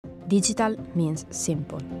Digital means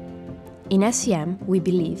simple. In SCM, we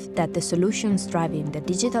believe that the solutions driving the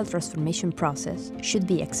digital transformation process should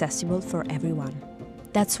be accessible for everyone.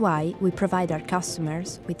 That's why we provide our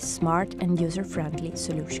customers with smart and user-friendly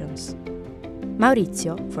solutions.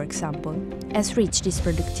 Maurizio, for example, has reached his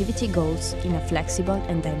productivity goals in a flexible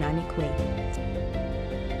and dynamic way.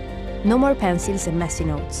 No more pencils and messy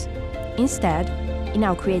notes. Instead, he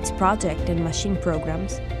now creates project and machine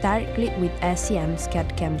programs directly with SCM's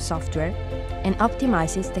CAD CAM software and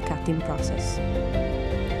optimizes the cutting process.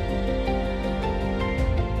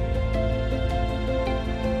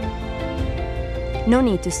 No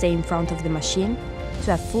need to stay in front of the machine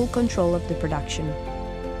to have full control of the production.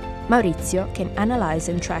 Maurizio can analyze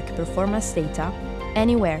and track performance data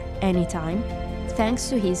anywhere, anytime, thanks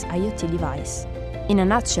to his IoT device. In a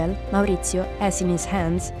nutshell, Maurizio has in his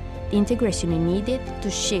hands the integration he needed to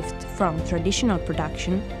shift from traditional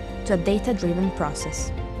production to a data-driven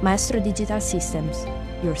process. Maestro Digital Systems,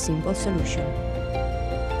 your simple solution.